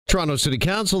Toronto City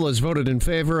Council has voted in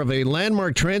favor of a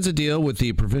landmark transit deal with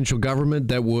the provincial government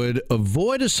that would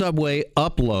avoid a subway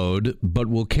upload, but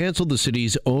will cancel the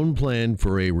city's own plan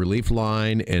for a relief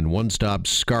line and one-stop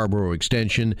Scarborough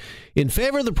extension in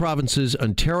favor of the province's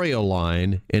Ontario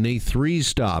line and a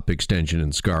three-stop extension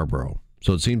in Scarborough.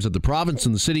 So it seems that the province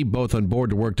and the city both on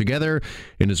board to work together.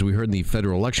 And as we heard in the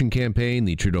federal election campaign,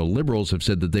 the Trudeau Liberals have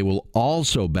said that they will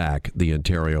also back the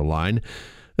Ontario line.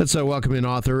 Let's welcome in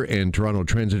author and Toronto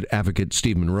transit advocate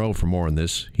Steve Munro for more on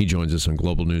this. He joins us on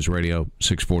Global News Radio,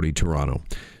 640 Toronto.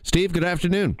 Steve, good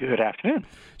afternoon. Good afternoon.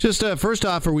 Just first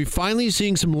off, are we finally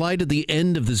seeing some light at the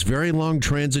end of this very long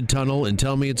transit tunnel? And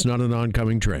tell me it's not an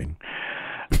oncoming train.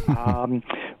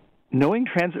 Knowing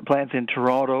transit plans in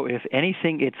Toronto, if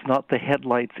anything, it's not the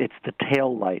headlights, it's the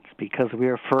tail lights, because we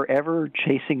are forever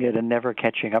chasing it and never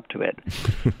catching up to it.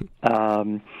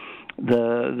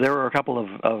 There are a couple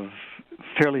of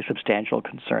fairly substantial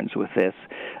concerns with this.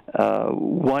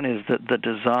 One is that the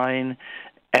design,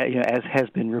 as has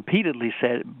been repeatedly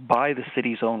said by the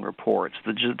city's own reports,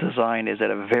 the design is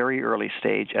at a very early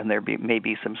stage, and there may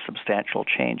be some substantial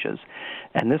changes.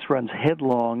 And this runs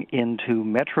headlong into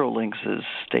Metrolinx's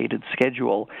stated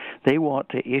schedule. They want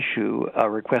to issue a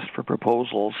request for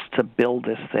proposals to build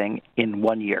this thing in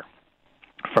 1 year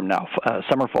from now,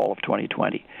 summer-fall of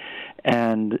 2020.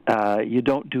 And you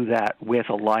don't do that with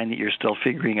a line that you're still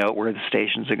figuring out where the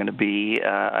stations are going to be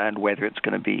and whether it's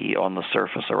going to be on the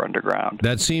surface or underground.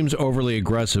 That seems overly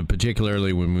aggressive,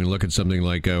 particularly when we look at something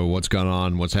like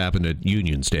what's happened at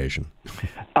Union Station.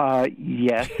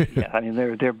 Yes. I mean,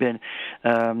 there have been,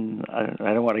 I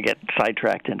don't want to get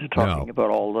sidetracked into talking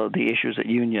about all the issues at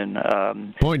Union.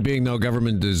 Point being, though,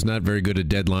 government is not very good at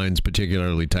deadlines,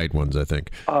 particularly tight ones, I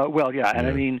think.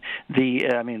 And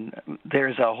I mean,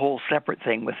 there's a whole separate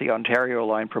thing with the Ontario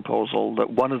line proposal. That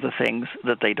one of the things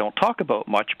that they don't talk about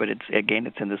much, but it's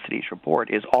in the city's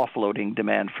report, is offloading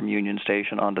demand from Union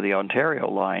Station onto the Ontario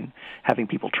line, having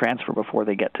people transfer before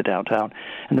they get to downtown.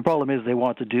 And the problem is they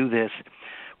want to do this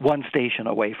one station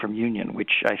away from Union,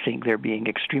 which I think they're being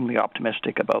extremely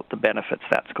optimistic about the benefits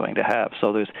that's going to have.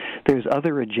 So there's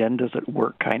other agendas at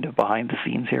work kind of behind the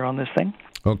scenes here on this thing.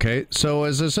 Okay, so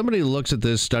as somebody who looks at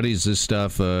this, studies this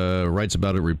stuff, writes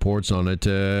about it, reports on it,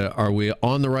 are we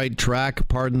on the right track,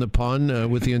 pardon the pun,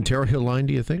 with the Ontario line,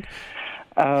 do you think?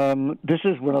 This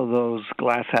is one of those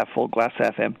glass half full, glass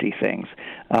half empty things.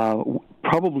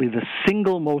 Probably the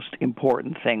single most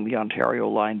important thing the Ontario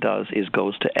line does is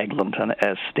goes to Eglinton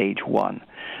as stage one.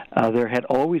 There had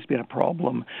always been a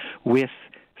problem with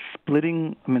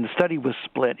splitting. I mean, the study was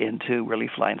split into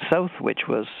Relief Line South, which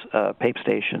was Pape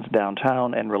Station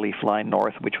downtown, and Relief Line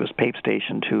North, which was Pape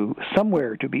Station to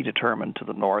somewhere to be determined to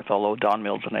the north, although Don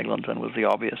Mills and Eglinton was the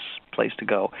obvious place to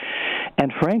go.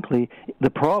 And frankly, the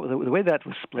way that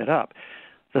was split up,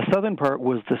 the southern part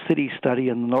was the city study,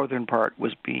 and the northern part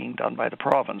was being done by the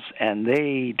province, and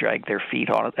they dragged their feet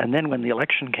on it. And then when the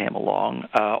election came along,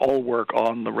 all work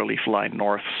on the Relief Line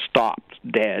North stopped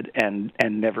dead and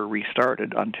never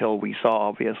restarted until we saw,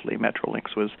 obviously,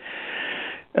 Metrolinx was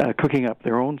cooking up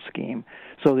their own scheme.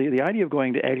 So the idea of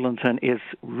going to Eglinton is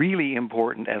really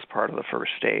important as part of the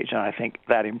first stage, and I think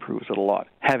that improves it a lot.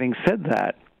 Having said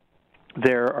that,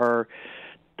 there are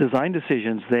design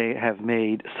decisions they have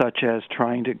made, such as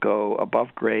trying to go above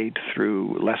grade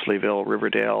through Leslieville,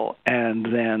 Riverdale, and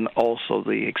then also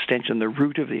the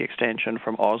route of the extension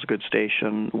from Osgood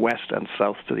Station west and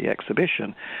south to the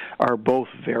exhibition, are both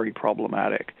very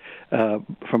problematic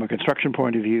from a construction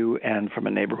point of view and from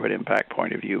a neighborhood impact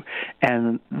point of view.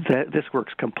 And this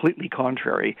works completely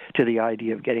contrary to the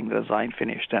idea of getting the design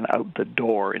finished and out the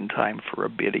door in time for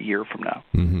a year from now.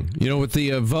 Mm-hmm. You know, with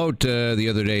the vote the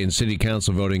other day in City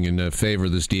Council voting in favor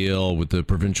of this deal, with the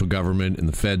provincial government and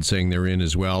the Fed saying they're in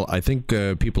as well, I think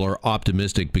people are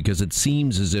optimistic because it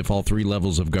seems as if all three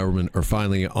levels of government are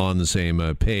finally on the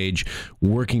same page,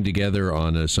 working together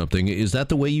on something. Is that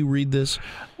the way you read this?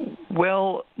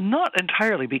 Well, not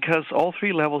entirely, because all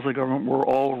three levels of government were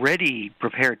already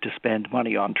prepared to spend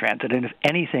money on transit, and if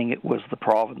anything, it was the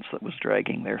province that was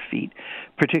dragging their feet,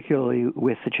 particularly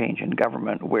with the change in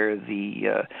government, where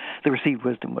the received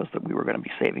wisdom was that we were going to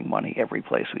be saving money every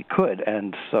place we could.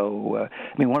 And so,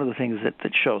 one of the things that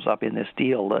shows up in this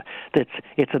deal,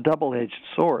 it's a double-edged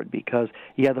sword, because,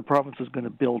 the province is going to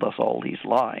build us all these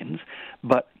lines,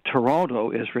 but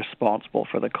Toronto is responsible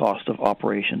for the cost of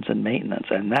operations and maintenance,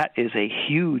 and that is a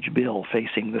huge bill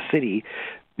facing the city,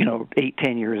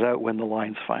 8-10 years out when the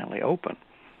lines finally open.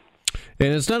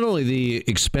 And it's not only the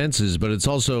expenses, but it's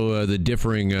also the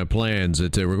differing plans.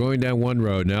 That we're going down one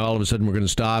road, now all of a sudden we're going to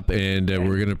stop and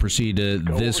we're going to proceed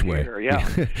this way. Here, yeah.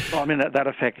 Well, I mean, that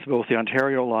affects both the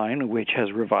Ontario line, which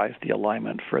has revised the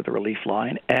alignment for the Relief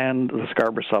Line, and the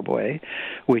Scarborough Subway,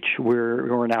 which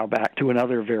we're now back to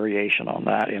another variation on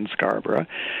that in Scarborough.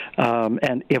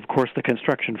 And, of course, the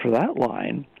construction for that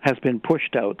line has been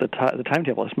pushed out. The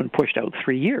timetable has been pushed out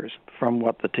 3 years from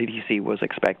what the TTC was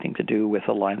expecting to do with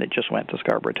a line that just went to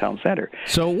Scarborough Town Centre.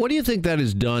 So what do you think that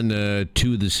has done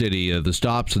to the city, the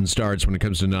stops and starts when it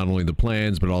comes to not only the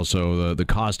plans, but also the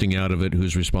costing out of it,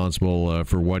 who's responsible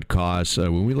for what costs?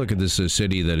 When we look at this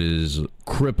city that is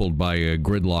crippled by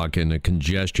gridlock and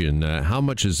congestion, how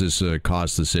much does this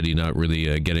cost the city not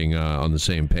really getting on the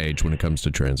same page when it comes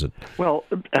to transit? Well,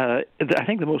 I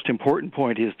think the most important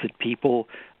point is that people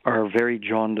are very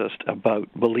jaundiced about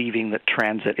believing that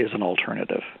transit is an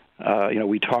alternative.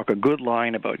 We talk a good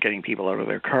line about getting people out of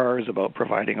their cars, about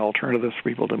providing alternatives for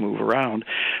people to move around,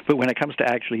 but when it comes to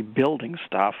actually building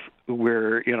stuff, we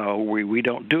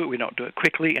don't do it. We don't do it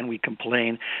quickly, and we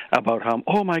complain about how,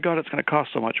 oh my God, it's going to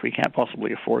cost so much. We can't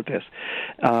possibly afford this,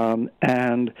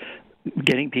 and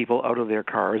getting people out of their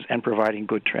cars and providing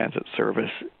good transit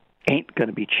service ain't going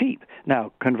to be cheap.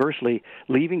 Now, conversely,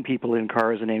 leaving people in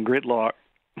cars and in gridlock,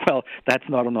 well, that's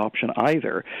not an option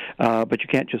either, but you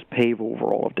can't just pave over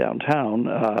all of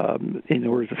downtown in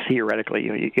order to theoretically,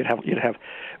 you'd have.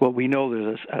 Well, we know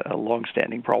there's a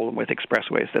long-standing problem with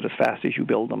expressways that as fast as you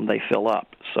build them, they fill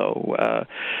up. So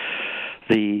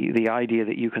the idea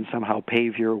that you can somehow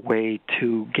pave your way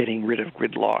to getting rid of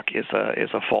gridlock is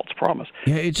a false promise.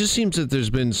 Yeah, it just seems that there's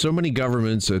been so many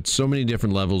governments at so many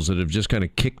different levels that have just kind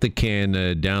of kicked the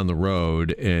can down the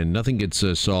road, and nothing gets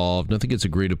solved, nothing gets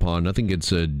agreed upon, nothing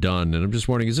gets done. And I'm just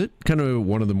wondering, is it kind of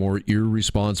one of the more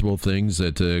irresponsible things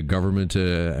that government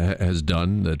has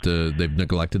done, that they've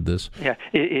neglected this? Yeah,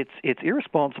 it's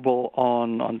irresponsible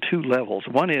on two levels.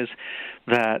 One is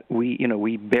that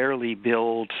we barely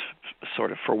build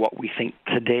sort of for what we think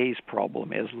today's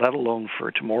problem is, let alone for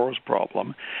tomorrow's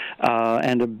problem.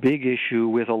 And a big issue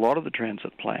with a lot of the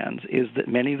transit plans is that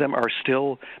many of them are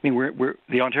still,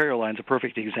 the Ontario line's a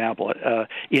perfect example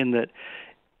in that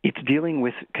it's dealing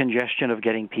with congestion of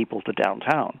getting people to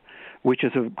downtown, which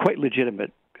is a quite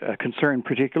legitimate concern,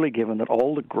 particularly given that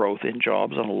all the growth in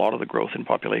jobs and a lot of the growth in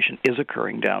population is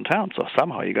occurring downtown. So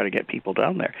somehow you got to get people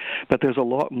down there. But there's a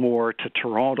lot more to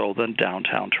Toronto than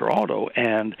downtown Toronto,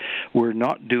 and we're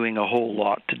not doing a whole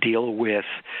lot to deal with,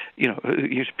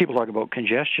 people talk about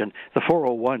congestion. The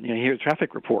 401, you hear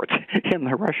traffic reports in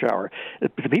the rush hour.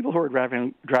 The people who are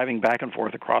driving back and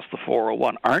forth across the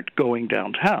 401 aren't going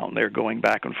downtown. They're going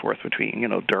back and forth between,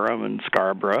 Durham and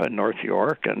Scarborough and North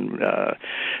York and,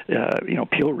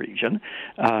 Peel region,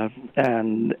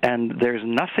 and there's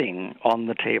nothing on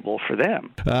the table for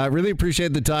them. I really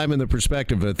appreciate the time and the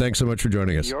perspective. Thanks so much for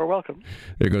joining us. You're welcome.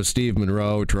 There goes Steve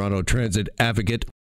Munro, Toronto Transit advocate.